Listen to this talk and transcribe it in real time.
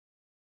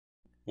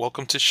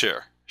Welcome to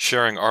Share,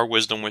 sharing our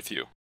wisdom with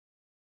you.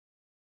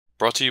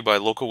 Brought to you by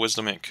Local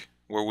Wisdom Inc.,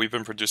 where we've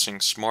been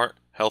producing smart,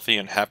 healthy,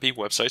 and happy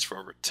websites for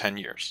over 10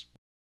 years.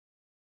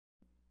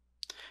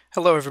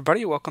 Hello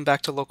everybody, welcome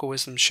back to Local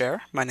Wisdom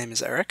Share. My name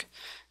is Eric.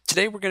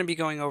 Today we're going to be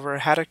going over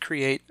how to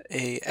create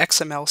a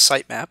XML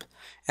sitemap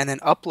and then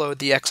upload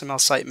the XML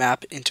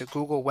sitemap into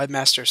Google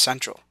Webmaster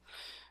Central.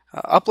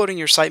 Uploading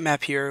your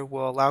sitemap here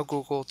will allow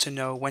Google to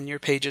know when your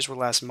pages were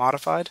last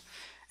modified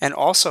and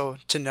also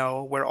to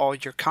know where all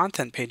your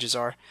content pages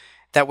are.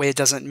 That way it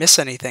doesn't miss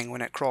anything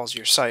when it crawls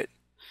your site.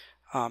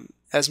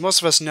 As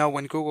most of us know,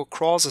 when Google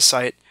crawls a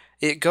site,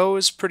 it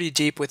goes pretty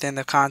deep within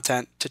the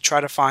content to try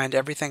to find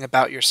everything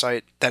about your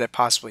site that it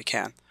possibly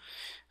can.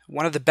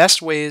 One of the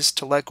best ways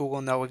to let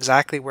Google know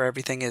exactly where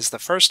everything is the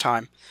first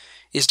time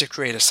is to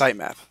create a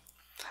sitemap.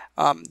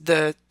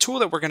 The tool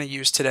that we're going to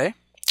use today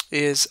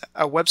is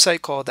a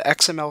website called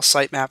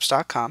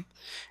xmlsitemaps.com,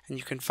 and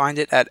you can find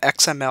it at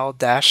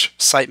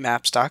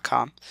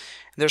xml-sitemaps.com.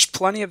 There's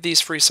plenty of these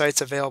free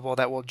sites available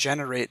that will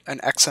generate an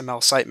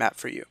XML sitemap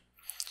for you.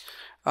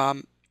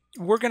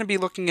 We're going to be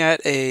looking at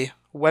a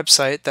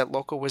website that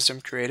Local Wisdom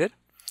created.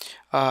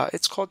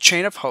 It's called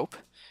Chain of Hope.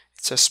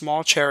 It's a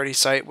small charity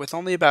site with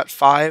only about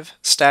 5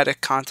 static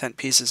content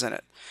pieces in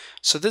it.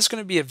 So this is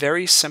going to be a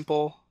very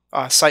simple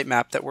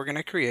sitemap that we're going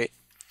to create.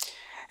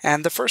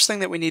 And the first thing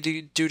that we need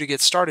to do to get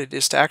started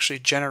is to actually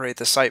generate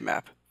the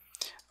sitemap.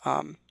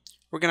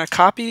 We're going to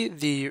copy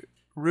the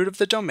root of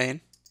the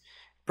domain,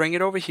 bring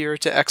it over here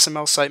to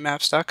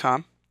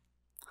xmlsitemaps.com,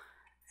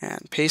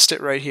 and paste it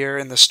right here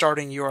in the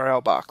starting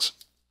URL box.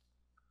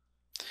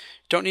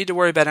 Don't need to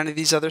worry about any of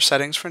these other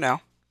settings for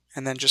now,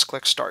 and then just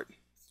click Start.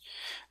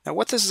 Now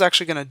what this is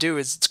actually going to do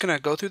is it's going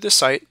to go through the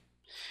site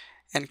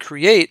and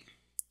create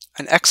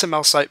an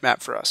XML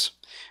sitemap for us.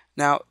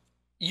 Now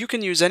you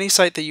can use any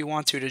site that you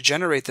want to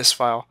generate this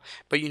file,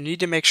 but you need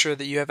to make sure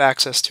that you have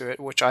access to it,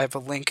 which I have a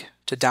link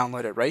to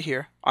download it right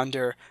here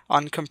under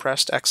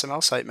Uncompressed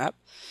XML Sitemap.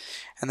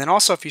 And then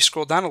also if you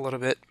scroll down a little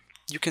bit,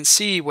 you can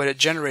see what it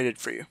generated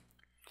for you.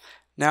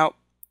 Now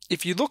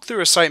if you look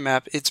through a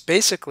sitemap, it's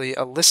basically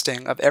a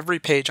listing of every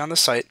page on the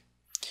site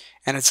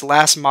and its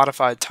last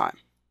modified time.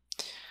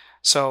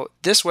 So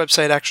this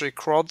website actually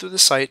crawled through the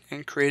site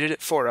and created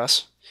it for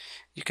us.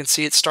 You can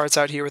see it starts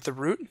out here with the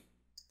root,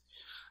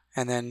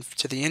 and then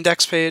to the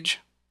index page,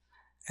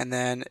 and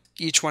then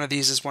each one of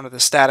these is one of the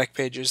static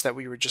pages that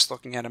we were just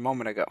looking at a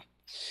moment ago.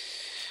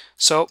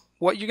 So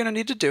what you're going to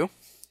need to do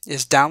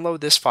is download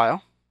this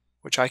file,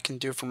 which I can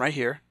do from right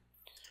here,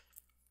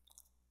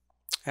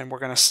 and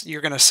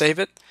you're going to save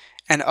it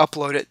and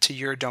upload it to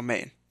your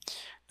domain.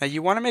 Now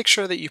you want to make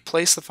sure that you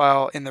place the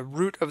file in the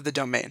root of the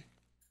domain.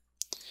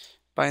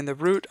 By in the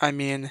root, I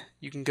mean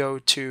you can go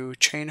to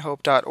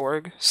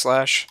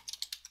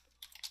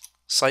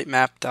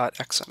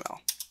chainhope.org/sitemap.xml.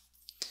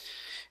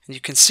 And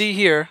you can see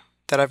here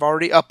that I've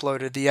already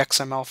uploaded the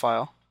XML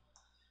file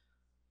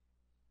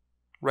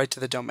right to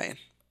the domain.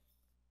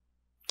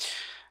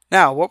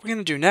 Now what we're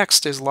going to do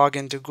next is log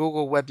into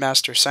Google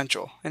Webmaster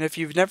Central. And if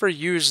you've never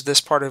used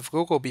this part of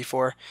Google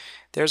before,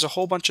 there's a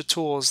whole bunch of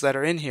tools that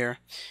are in here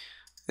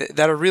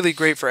that are really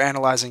great for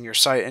analyzing your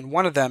site, and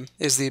one of them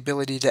is the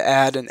ability to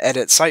add and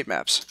edit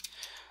sitemaps.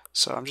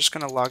 So I'm just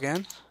going to log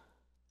in.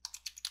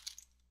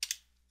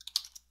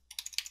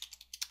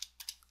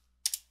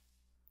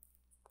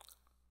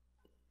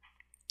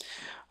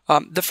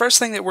 The first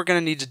thing that we're going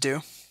to need to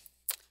do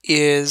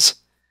is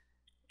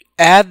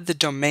add the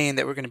domain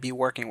that we're going to be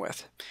working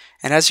with.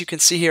 And as you can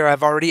see here,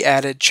 I've already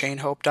added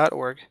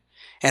chainhope.org,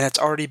 and it's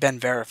already been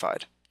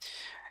verified.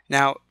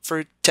 Now,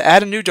 to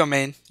add a new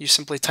domain, you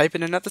simply type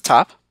it in at the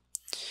top,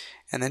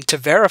 and then to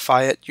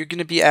verify it, you're going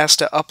to be asked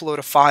to upload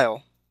a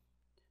file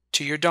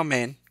to your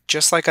domain,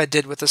 just like I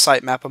did with the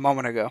sitemap a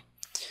moment ago,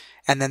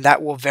 and then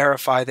that will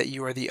verify that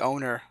you are the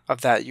owner of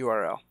that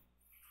URL.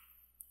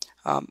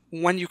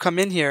 When you come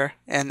in here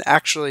and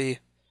actually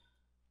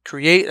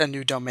create a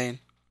new domain,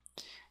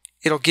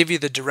 it'll give you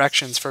the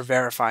directions for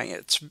verifying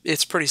it.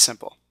 It's pretty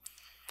simple.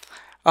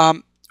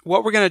 What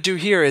we're going to do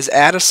here is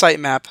add a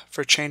sitemap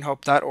for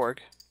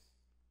chainhope.org.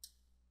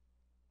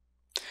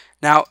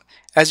 Now,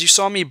 as you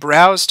saw me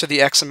browse to the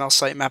XML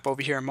sitemap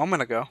over here a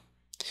moment ago,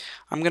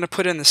 I'm going to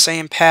put in the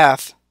same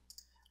path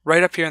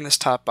right up here in this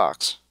top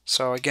box.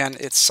 So again,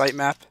 it's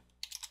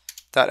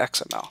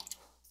sitemap.xml.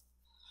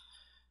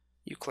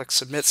 You click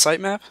Submit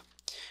Sitemap.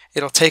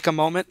 It'll take a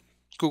moment.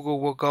 Google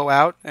will go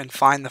out and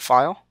find the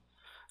file,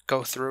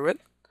 go through it,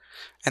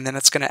 and then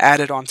it's going to add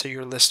it onto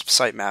your list of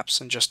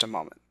sitemaps in just a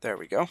moment. There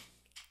we go.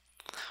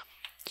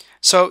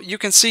 So you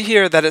can see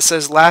here that it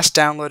says last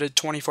downloaded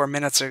 24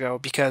 minutes ago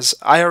because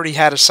I already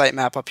had a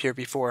sitemap up here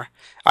before.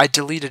 I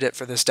deleted it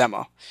for this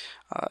demo.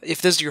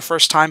 If this is your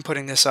first time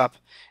putting this up,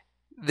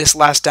 this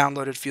last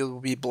downloaded field will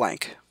be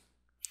blank.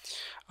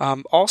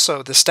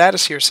 Also, the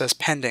status here says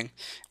pending.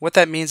 What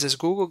that means is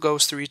Google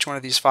goes through each one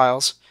of these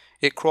files.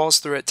 It crawls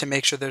through it to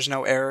make sure there's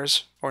no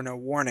errors or no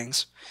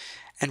warnings.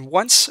 And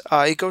once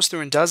it goes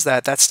through and does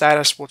that, that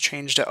status will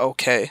change to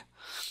OK.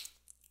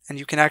 And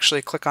you can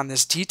actually click on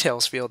this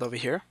details field over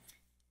here.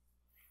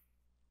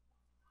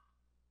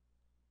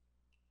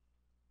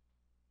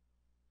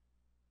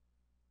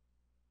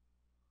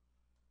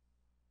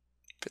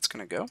 if it's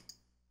going to go.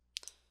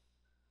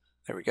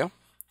 There we go.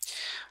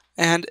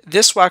 And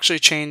this will actually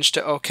change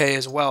to OK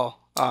as well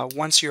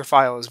once your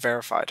file is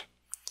verified.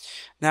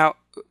 Now,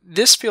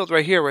 this field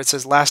right here where it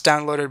says last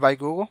downloaded by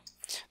Google,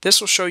 this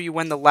will show you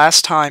when the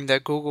last time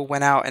that Google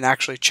went out and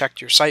actually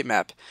checked your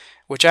sitemap,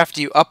 which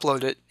after you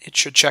upload it, it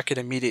should check it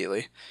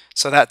immediately.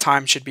 So that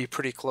time should be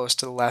pretty close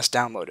to the last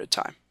downloaded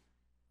time.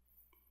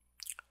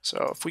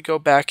 So if we go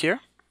back here,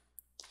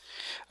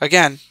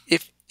 again,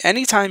 if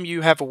anytime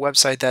you have a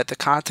website that the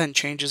content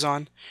changes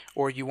on,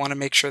 or you want to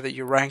make sure that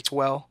you're ranked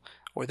well,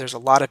 or there's a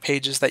lot of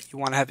pages that you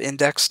want to have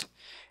indexed,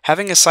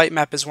 having a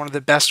sitemap is one of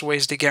the best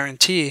ways to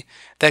guarantee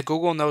that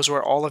Google knows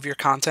where all of your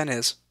content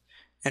is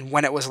and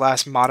when it was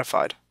last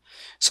modified.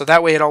 So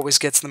that way it always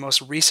gets the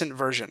most recent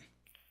version.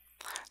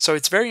 So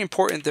it's very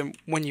important that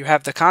when you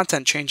have the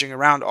content changing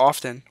around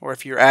often, or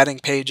if you're adding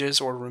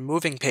pages or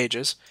removing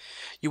pages,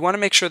 you want to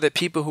make sure that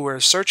people who are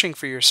searching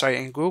for your site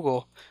in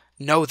Google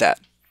know that.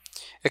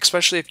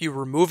 Especially if you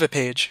remove a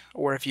page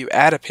or if you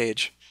add a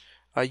page.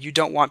 You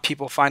don't want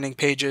people finding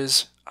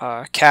pages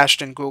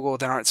cached in Google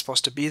that aren't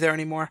supposed to be there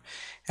anymore,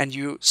 and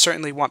you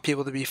certainly want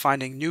people to be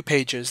finding new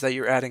pages that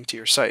you're adding to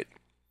your site.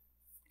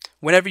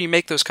 Whenever you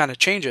make those kind of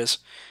changes,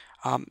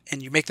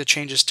 and you make the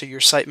changes to your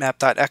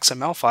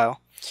sitemap.xml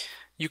file,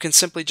 you can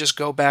simply just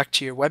go back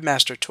to your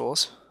Webmaster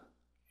tools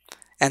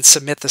and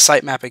submit the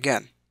sitemap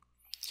again.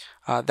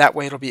 That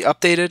way it'll be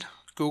updated,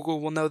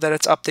 Google will know that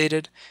it's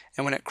updated,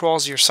 and when it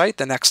crawls your site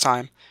the next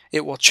time,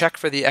 it will check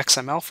for the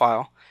XML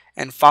file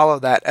and follow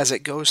that as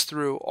it goes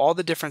through all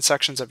the different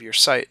sections of your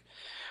site.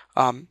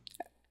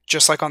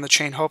 Just like on the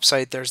Chain Hope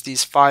site, there's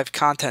these 5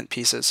 content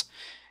pieces.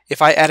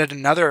 If I added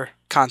another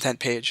content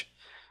page,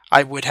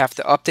 I would have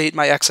to update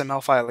my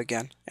XML file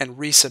again and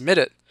resubmit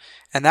it.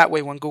 And that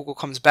way when Google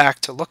comes back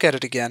to look at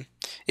it again,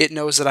 it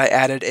knows that I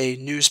added a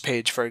news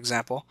page, for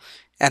example,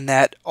 and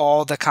that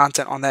all the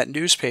content on that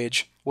news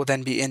page will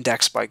then be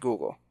indexed by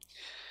Google.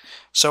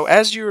 So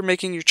as you're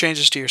making your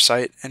changes to your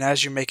site and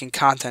as you're making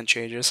content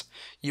changes,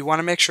 you want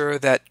to make sure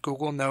that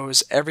Google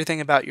knows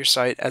everything about your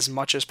site as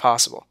much as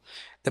possible.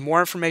 The more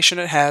information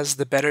it has,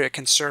 the better it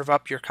can serve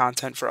up your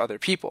content for other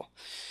people.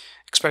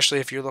 Especially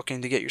if you're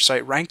looking to get your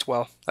site ranked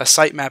well, a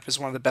sitemap is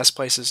one of the best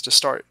places to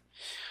start.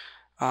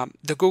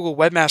 The Google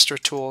Webmaster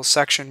Tools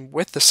section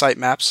with the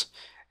sitemaps,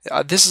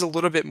 this is a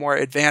little bit more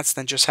advanced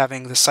than just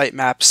having the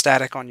sitemap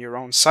static on your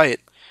own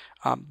site.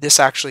 This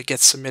actually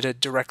gets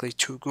submitted directly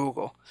to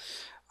Google.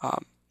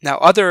 Now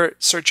other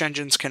search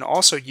engines can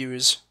also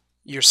use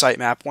your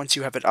sitemap once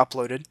you have it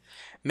uploaded.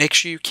 Make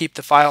sure you keep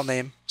the file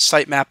name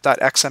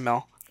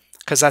sitemap.xml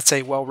because that's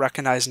a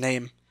well-recognized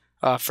name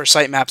for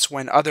sitemaps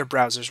when other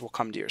browsers will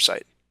come to your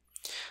site.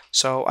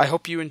 So I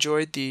hope you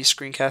enjoyed the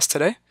screencast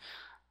today.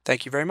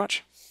 Thank you very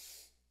much.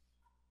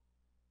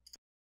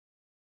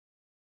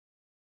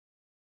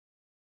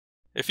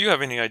 If you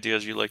have any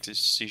ideas you'd like to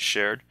see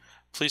shared,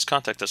 please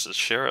contact us at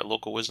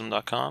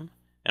share@localwisdom.com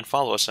and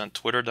follow us on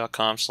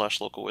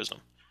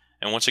twitter.com/localwisdom.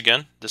 And once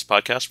again, this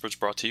podcast was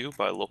brought to you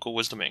by Local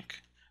Wisdom Inc.,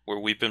 where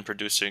we've been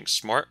producing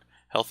smart,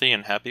 healthy,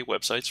 and happy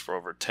websites for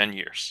over 10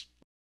 years.